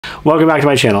Welcome back to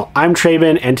my channel. I'm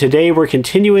Traven, and today we're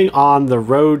continuing on the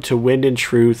road to Wind and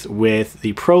Truth with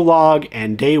the prologue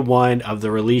and day one of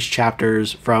the release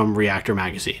chapters from Reactor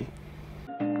magazine.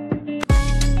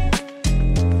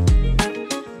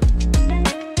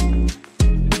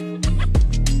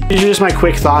 These are just my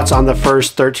quick thoughts on the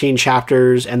first 13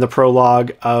 chapters and the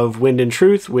prologue of Wind and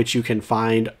Truth, which you can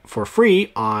find for free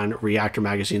on Reactor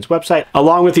Magazine's website,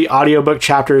 along with the audiobook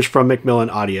chapters from Macmillan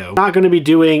Audio. Not going to be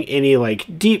doing any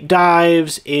like deep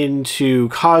dives into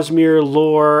COSMERE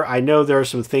lore. I know there are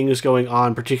some things going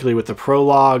on, particularly with the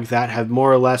prologue, that have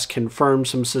more or less confirmed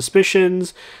some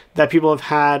suspicions that people have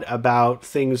had about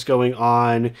things going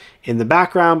on in the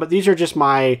background, but these are just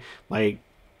my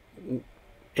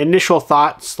initial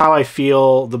thoughts, how I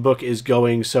feel the book is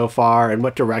going so far and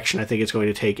what direction I think it's going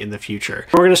to take in the future.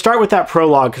 We're going to start with that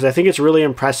prologue because I think it's really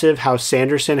impressive how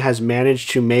Sanderson has managed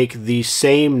to make the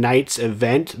same night's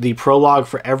event the prologue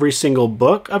for every single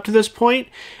book up to this point,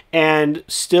 and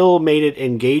still made it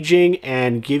engaging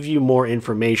and give you more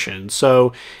information.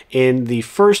 So in the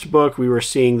first book, we were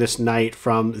seeing this night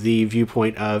from the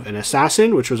viewpoint of an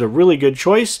assassin, which was a really good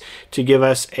choice to give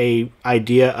us an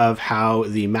idea of how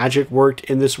the magic worked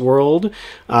in this world,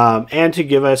 and to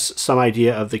give us some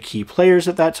idea of the key players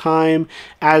at that time.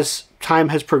 As time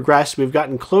has progressed, we've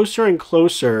gotten closer and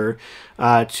closer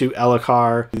to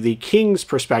Elhokar, the king's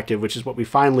perspective, which is what we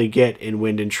finally get in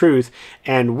Wind and Truth,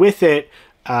 and with it,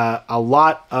 a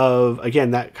lot of,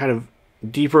 again, that kind of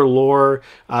deeper lore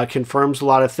confirms a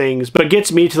lot of things, but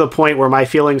gets me to the point where my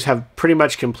feelings have pretty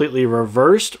much completely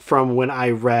reversed from when I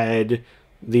read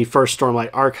the first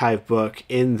Stormlight Archive book,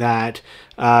 in that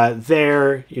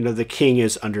the king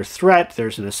is under threat,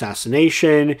 there's an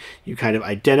assassination, you kind of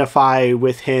identify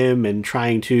with him and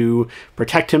trying to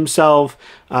protect himself,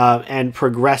 and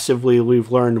progressively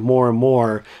we've learned more and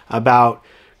more about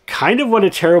kind of what a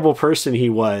terrible person he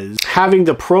was. Having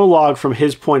the prologue from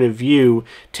his point of view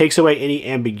takes away any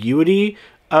ambiguity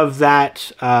of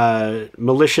that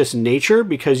malicious nature,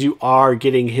 because you are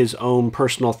getting his own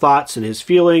personal thoughts and his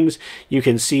feelings. You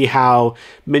can see how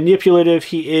manipulative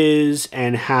he is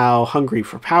and how hungry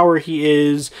for power he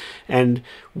is. And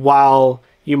while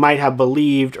you might have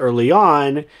believed early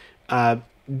on,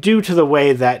 due to the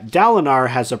way that Dalinar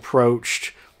has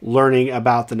approached learning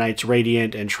about the Knights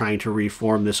Radiant and trying to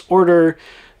reform this order,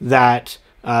 that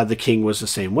the king was the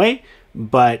same way,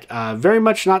 but very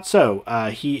much not so.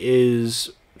 He is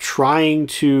trying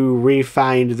to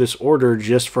refine this order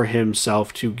just for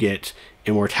himself to get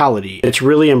immortality. It's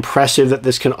really impressive that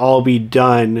this can all be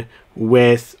done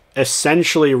with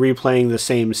essentially replaying the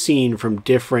same scene from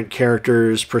different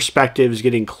characters' perspectives,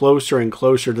 getting closer and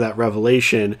closer to that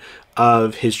revelation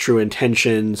of his true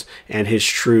intentions and his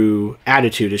true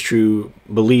attitude, his true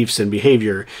beliefs and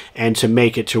behavior, and to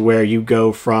make it to where you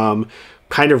go from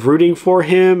kind of rooting for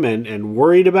him and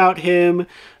worried about him,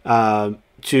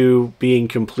 to being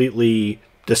completely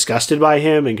disgusted by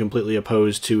him and completely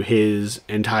opposed to his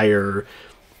entire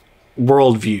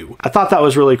worldview. I thought that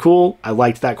was really cool. I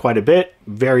liked that quite a bit.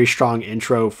 Very strong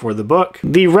intro for the book.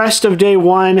 The rest of day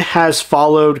one has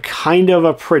followed kind of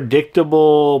a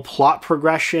predictable plot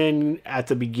progression at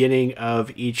the beginning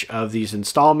of each of these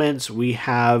installments. We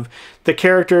have the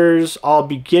characters all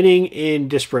beginning in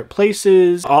disparate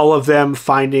places, all of them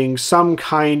finding some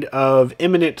kind of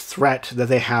imminent threat that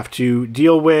they have to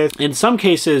deal with. In some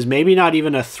cases, maybe not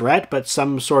even a threat, but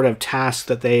some sort of task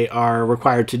that they are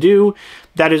required to do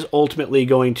that is ultimately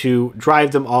going to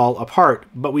drive them all apart.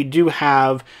 But we do have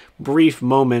brief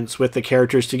moments with the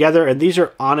characters together, and these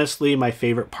are honestly my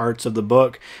favorite parts of the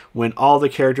book. When all the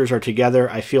characters are together,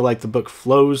 I feel like the book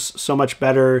flows so much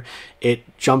better. It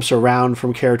jumps around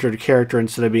from character to character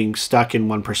instead of being stuck in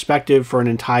one perspective for an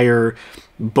entire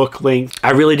book length.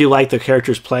 I really do like the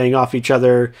characters playing off each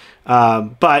other,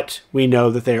 but we know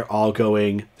that they're all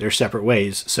going their separate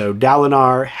ways. So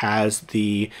Dalinar has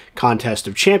the contest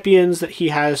of champions that he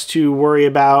has to worry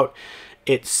about.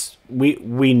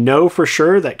 We know for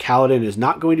sure that Kaladin is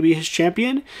not going to be his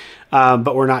champion,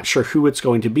 but we're not sure who it's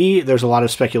going to be. There's a lot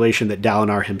of speculation that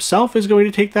Dalinar himself is going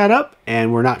to take that up,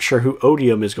 and we're not sure who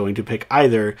Odium is going to pick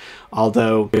either,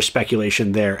 although there's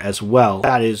speculation there as well.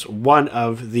 That is one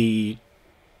of the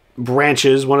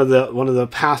branches, one of the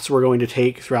paths we're going to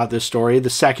take throughout this story. The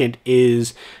second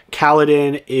is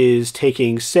Kaladin is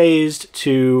taking Sazed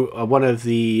to one of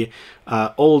the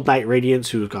old Knight Radiants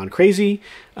who have gone crazy,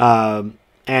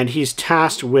 and he's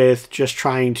tasked with just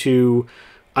trying to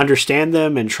understand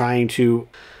them and trying to,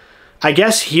 I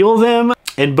guess, heal them.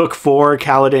 In book 4,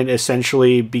 Kaladin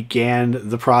essentially began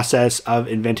the process of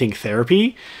inventing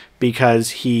therapy because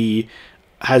he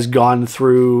has gone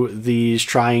through these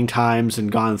trying times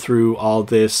and gone through all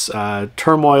this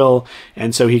turmoil,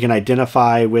 and so he can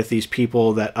identify with these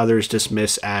people that others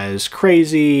dismiss as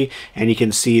crazy, and he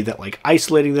can see that like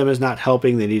isolating them is not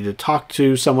helping. They need to talk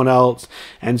to someone else,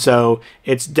 and so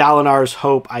it's Dalinar's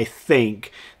hope, I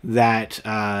think, that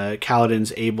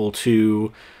Kaladin's able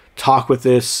to talk with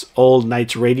this old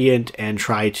Knights Radiant and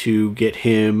try to get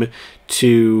him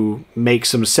to make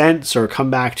some sense or come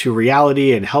back to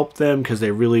reality and help them, because they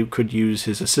really could use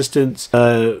his assistance.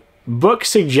 Book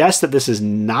suggests that this is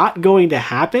not going to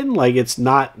happen. Like, that's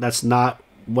not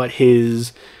what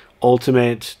his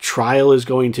ultimate trial is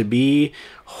going to be.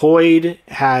 Hoyd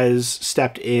has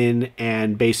stepped in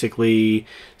and basically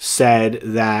said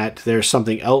that there's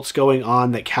something else going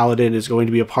on that Kaladin is going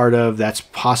to be a part of that's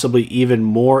possibly even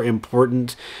more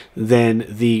important than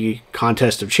the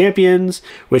Contest of Champions,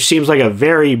 which seems like a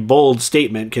very bold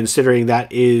statement considering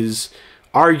that is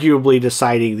arguably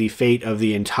deciding the fate of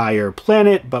the entire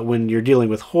planet. But when you're dealing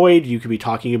with Hoyd, you could be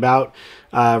talking about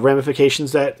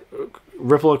ramifications that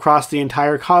ripple across the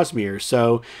entire COSMERE.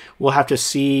 So we'll have to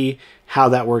see how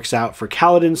that works out for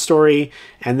Kaladin's story.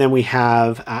 And then we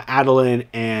have Adolin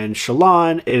and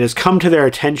Shallan. It has come to their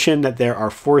attention that there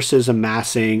are forces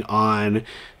amassing on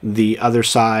the other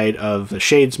side of the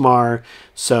Shadesmar.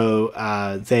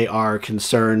 So they are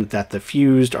concerned that the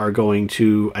Fused are going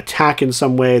to attack in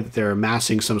some way, that they're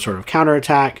amassing some sort of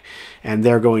counterattack, and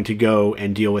they're going to go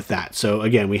and deal with that. So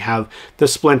again, we have the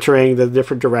splintering, the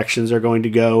different directions they're going to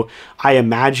go. I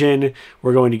imagine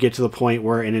we're going to get to the point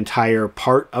where an entire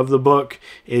part of the book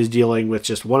is dealing with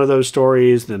just one of those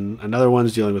stories, then another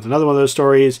one's dealing with another one of those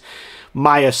stories.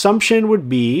 My assumption would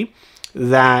be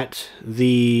that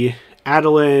the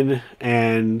Adolin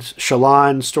and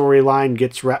Shallan storyline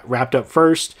gets wrapped up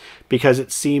first, because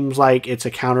it seems like it's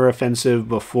a counteroffensive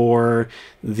before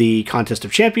the Contest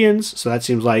of Champions. So that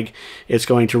seems like it's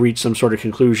going to reach some sort of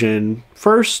conclusion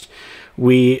first.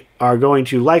 We are going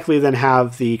to likely then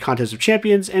have the Contest of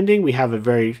Champions ending. We have a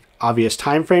very obvious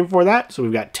time frame for that. So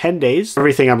we've got 10 days.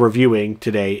 Everything I'm reviewing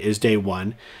today is day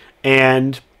 1.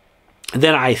 And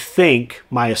then I think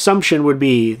my assumption would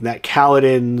be that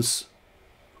Kaladin's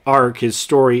arc, his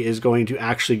story, is going to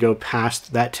actually go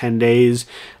past that 10 days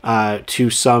to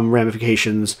some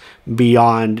ramifications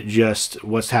beyond just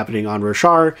what's happening on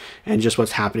Roshar and just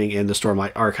what's happening in the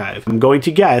Stormlight Archive. I'm going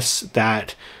to guess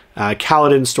that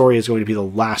Kaladin's story is going to be the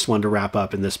last one to wrap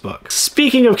up in this book.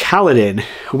 Speaking of Kaladin,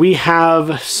 we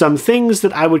have some things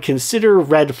that I would consider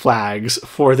red flags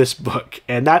for this book,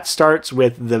 and that starts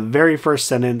with the very first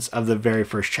sentence of the very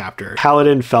first chapter.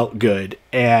 Kaladin felt good,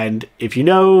 and if you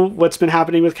know what's been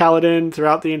happening with Kaladin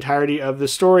throughout the entirety of the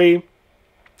story,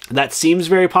 that seems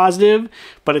very positive,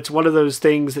 but it's one of those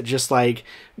things that just like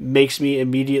makes me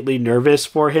immediately nervous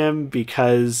for him,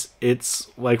 because it's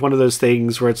like one of those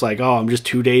things where it's like, oh, I'm just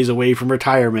 2 days away from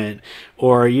retirement,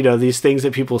 or, you know, these things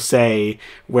that people say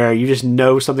where you just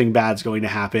know something bad's going to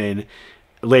happen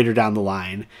later down the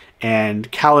line. And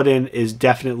Kaladin is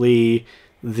definitely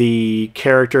the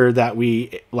character that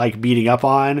we like beating up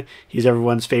on. He's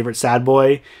everyone's favorite sad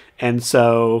boy. And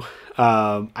so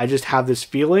I just have this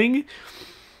feeling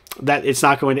that it's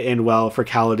not going to end well for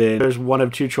Kaladin. There's one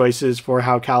of two choices for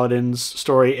how Kaladin's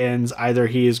story ends. Either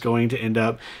he is going to end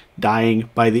up dying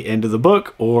by the end of the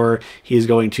book, or he is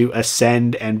going to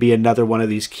ascend and be another one of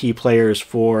these key players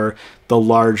for the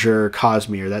larger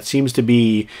COSMERE. That seems to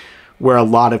be where a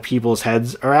lot of people's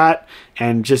heads are at.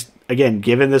 And just, again,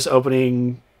 given this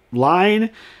opening line,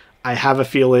 I have a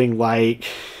feeling like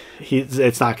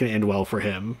it's not going to end well for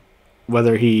him.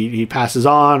 Whether he passes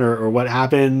on or what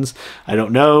happens, I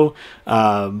don't know.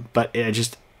 But I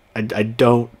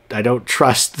don't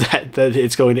trust that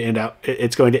it's going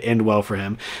to end well for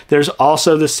him. There's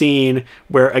also the scene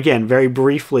where, again, very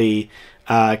briefly,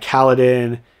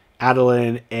 Kaladin,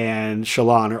 Adolin, and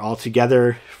Shallan are all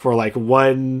together for like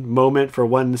one moment, for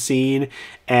one scene,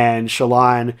 and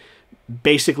Shallan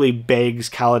basically begs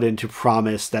Kaladin to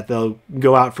promise that they'll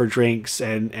go out for drinks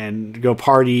and go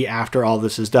party after all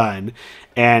this is done.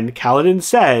 And Kaladin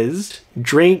says,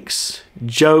 drinks,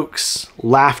 jokes,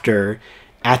 laughter,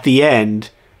 at the end,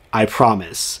 I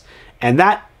promise. And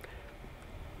that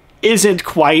isn't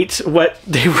quite what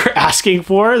they were asking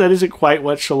for. That isn't quite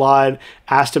what Shallan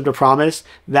asked him to promise.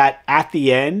 That at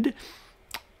the end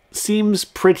seems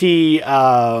pretty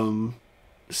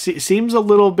seems a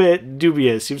little bit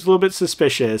dubious, seems a little bit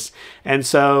suspicious. And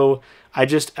so I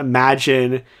just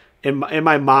imagine in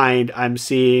my mind, I'm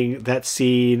seeing that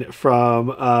scene from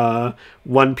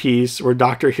One Piece where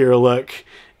Dr. Hiraluk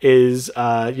is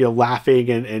laughing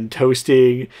and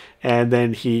toasting, and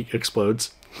then he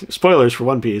explodes. Spoilers for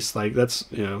One Piece, like that's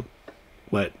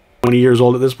what, 20 years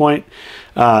old at this point.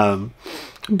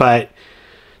 But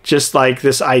just like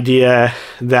this idea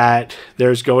that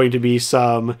there's going to be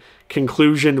some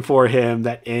conclusion for him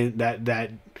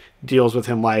that deals with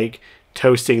him like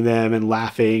toasting them and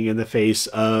laughing in the face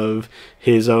of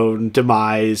his own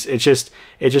demise. It just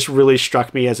really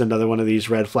struck me as another one of these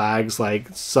red flags, like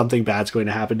something bad's going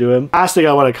to happen to him. Last thing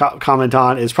I want to comment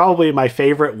on is probably my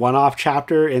favorite one-off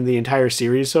chapter in the entire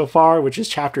series so far, which is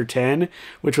chapter 10,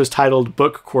 which was titled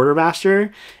Book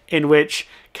Quartermaster, in which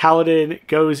Kaladin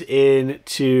goes in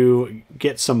to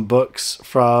get some books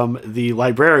from the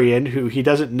librarian, who he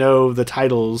doesn't know the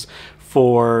titles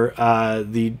for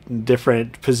the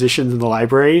different positions in the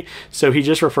library, so he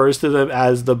just refers to them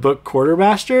as the book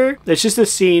quartermaster. It's just a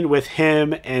scene with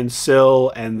him and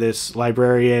Syl and this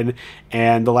librarian,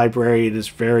 and the librarian is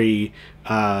very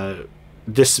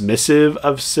dismissive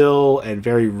of Syl and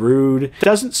very rude. It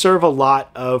doesn't serve a lot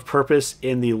of purpose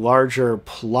in the larger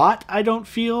plot, I don't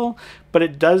feel, but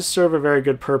it does serve a very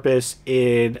good purpose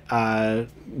in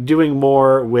doing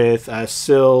more with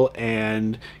Syl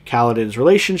and Kaladin's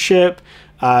relationship,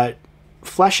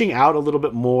 fleshing out a little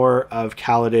bit more of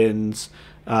Kaladin's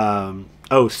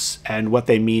oaths and what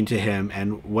they mean to him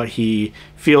and what he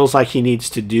feels like he needs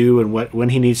to do, and when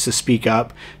he needs to speak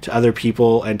up to other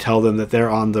people and tell them that they're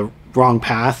on the wrong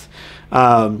path.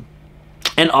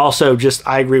 And also, just,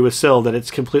 I agree with Syl that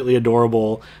it's completely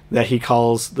adorable that he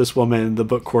calls this woman the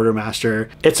book quartermaster.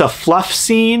 It's a fluff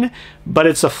scene, but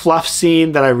it's a fluff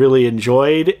scene that I really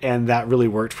enjoyed and that really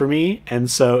worked for me.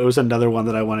 And so it was another one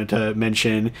that I wanted to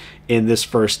mention in this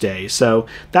first day. So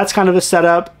that's kind of a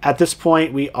setup. At this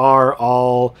point, we are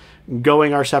all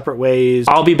going our separate ways.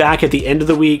 I'll be back at the end of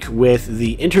the week with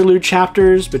the interlude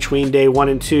chapters between day 1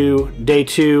 and 2, day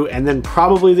 2, and then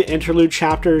probably the interlude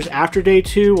chapters after day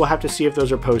 2. We'll have to see if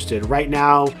those are posted. Right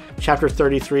now, chapter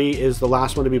 33 is the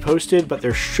last one to be posted, but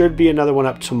there should be another one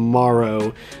up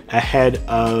tomorrow ahead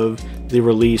of the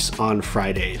release on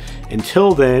Friday.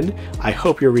 Until then, I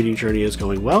hope your reading journey is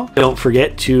going well. Don't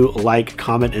forget to like,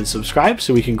 comment, and subscribe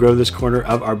so we can grow this corner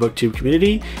of our BookTube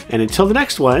community. And until the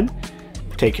next one,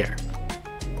 take care.